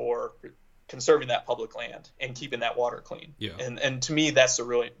case for conserving that public land and keeping that water clean. Yeah. And to me, that's a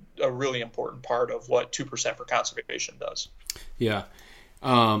really important part of what 2% for conservation does. Yeah.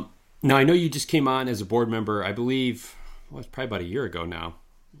 Now, I know you just came on as a board member, I believe, it's probably about a year ago now.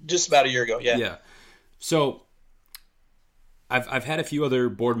 Just about a year ago, yeah. Yeah. So I've had a few other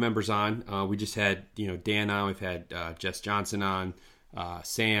board members on. We just had, Dan on. We've had Jess Johnson on,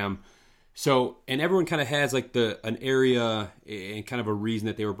 Sam. So, and everyone kind of has like an area and kind of a reason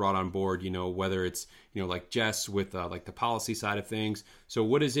that they were brought on board, whether it's, like Jess with like the policy side of things. So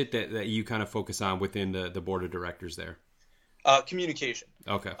what is it that you kind of focus on within the board of directors there? Communication.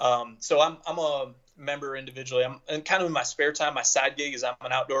 Okay. So I'm a member individually. And kind of in my spare time, my side gig is I'm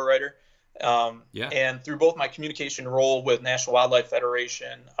an outdoor writer. And through both my communication role with National Wildlife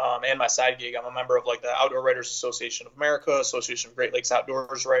Federation and my side gig, I'm a member of like the Outdoor Writers Association of America, Association of Great Lakes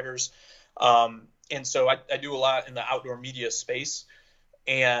Outdoors Writers. And so I do a lot in the outdoor media space.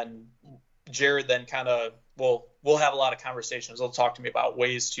 And Jared then kind of, we'll have a lot of conversations. He'll talk to me about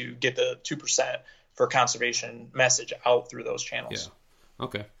ways to get the 2% for conservation message out through those channels. Yeah.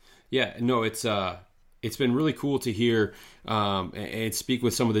 Okay. Yeah. No, it's been really cool to hear and speak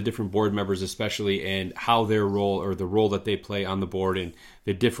with some of the different board members, especially, and how their role or the role that they play on the board and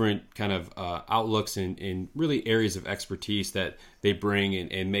the different kind of outlooks and really areas of expertise that they bring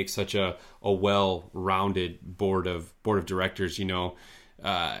and make such a well-rounded board of directors.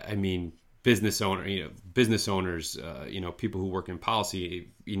 I mean, business owners, people who work in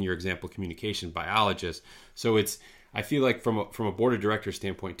policy, in your example, communication, biologists. So I feel like from a board of directors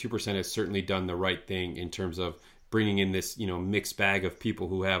standpoint, 2% has certainly done the right thing in terms of bringing in this, mixed bag of people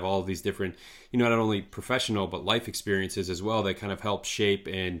who have all these different, not only professional, but life experiences as well that kind of help shape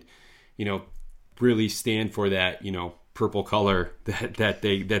and, really stand for that, purple color that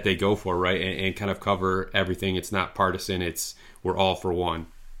they go for, right? And kind of cover everything. It's not partisan. We're all for one.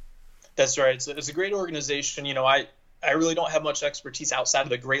 That's right. It's a great organization. I really don't have much expertise outside of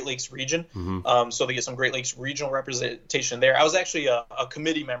the Great Lakes region. So they get some Great Lakes regional representation there. I was actually a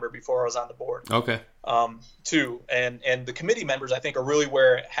committee member before I was on the board. Okay. Too. And the committee members, I think, are really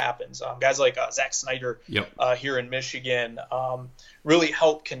where it happens. Guys like Zach Snyder here in Michigan really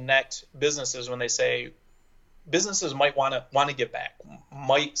help connect businesses when they say businesses might want to give back,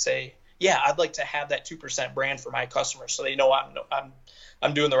 might say, yeah, I'd like to have that 2% brand for my customers so they know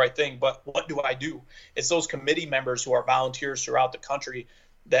I'm doing the right thing. But what do I do? It's those committee members who are volunteers throughout the country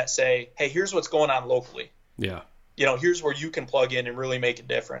that say, hey, here's what's going on locally. Yeah. Here's where you can plug in and really make a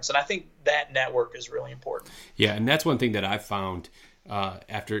difference. And I think that network is really important. Yeah, and that's one thing that I've found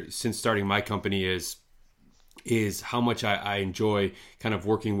since starting my company is how much I enjoy kind of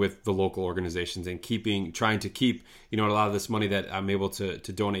working with the local organizations and trying to keep, a lot of this money that I'm able to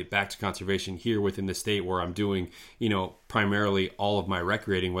donate back to conservation here within the state where I'm doing, primarily all of my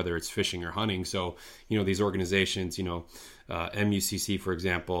recreating, whether it's fishing or hunting. So, these organizations, MUCC, for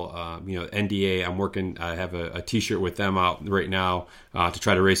example, NDA, I have a t-shirt with them out right now to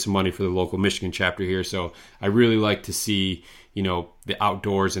try to raise some money for the local Michigan chapter here. So I really like to see, the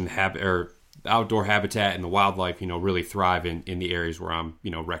outdoors and the outdoor habitat and the wildlife, really thrive in the areas where I'm,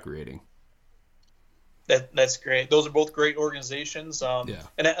 recreating. That's great. Those are both great organizations. And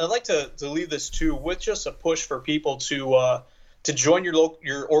I'd like to leave this too with just a push for people to join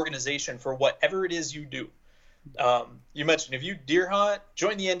your organization for whatever it is you do. You mentioned if you deer hunt,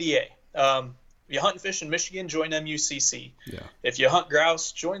 join the NDA. If you hunt and fish in Michigan, join MUCC. Yeah. If you hunt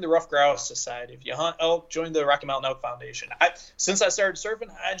grouse, join the Rough Grouse Society. If you hunt elk, join the Rocky Mountain Elk Foundation. Since I started surfing,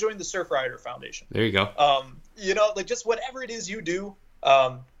 I joined the Surf Rider Foundation. There you go. Just whatever it is you do,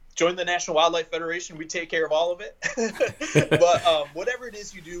 join the National Wildlife Federation. We take care of all of it. But whatever it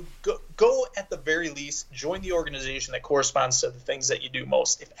is you do, go at the very least, join the organization that corresponds to the things that you do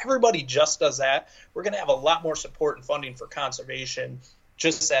most. If everybody just does that, we're going to have a lot more support and funding for conservation,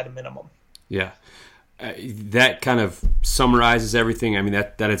 just at a minimum. Yeah. That kind of summarizes everything. I mean,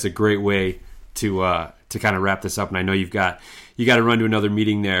 that is a great way to kind of wrap this up. And I know you got to run to another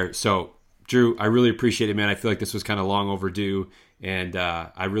meeting there. So, Drew, I really appreciate it, man. I feel like this was kind of long overdue. And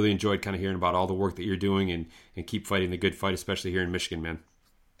I really enjoyed kind of hearing about all the work that you're doing and keep fighting the good fight, especially here in Michigan, man.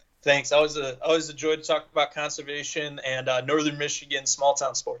 Thanks. I always enjoy to talk about conservation and Northern Michigan small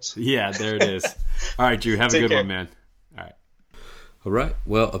town sports. Yeah, there it is. All right, Drew, have a good one, man. All right. All right.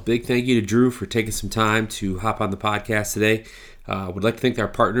 Well, a big thank you to Drew for taking some time to hop on the podcast today. Would like to thank our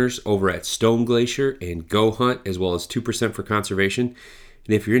partners over at Stone Glacier and Go Hunt, as well as 2% for Conservation.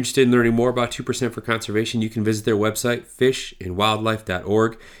 And if you're interested in learning more about 2% for Conservation, you can visit their website,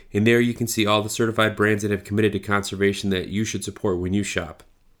 fishandwildlife.org. And there you can see all the certified brands that have committed to conservation that you should support when you shop.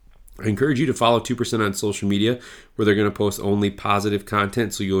 I encourage you to follow 2% on social media, where they're going to post only positive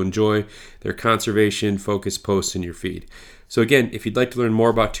content, so you'll enjoy their conservation-focused posts in your feed. So again, if you'd like to learn more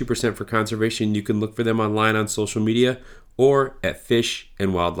about 2% for Conservation, you can look for them online on social media or at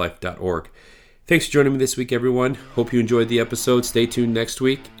fishandwildlife.org. Thanks for joining me this week, everyone. Hope you enjoyed the episode. Stay tuned next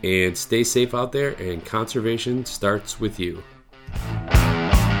week and stay safe out there, and conservation starts with you.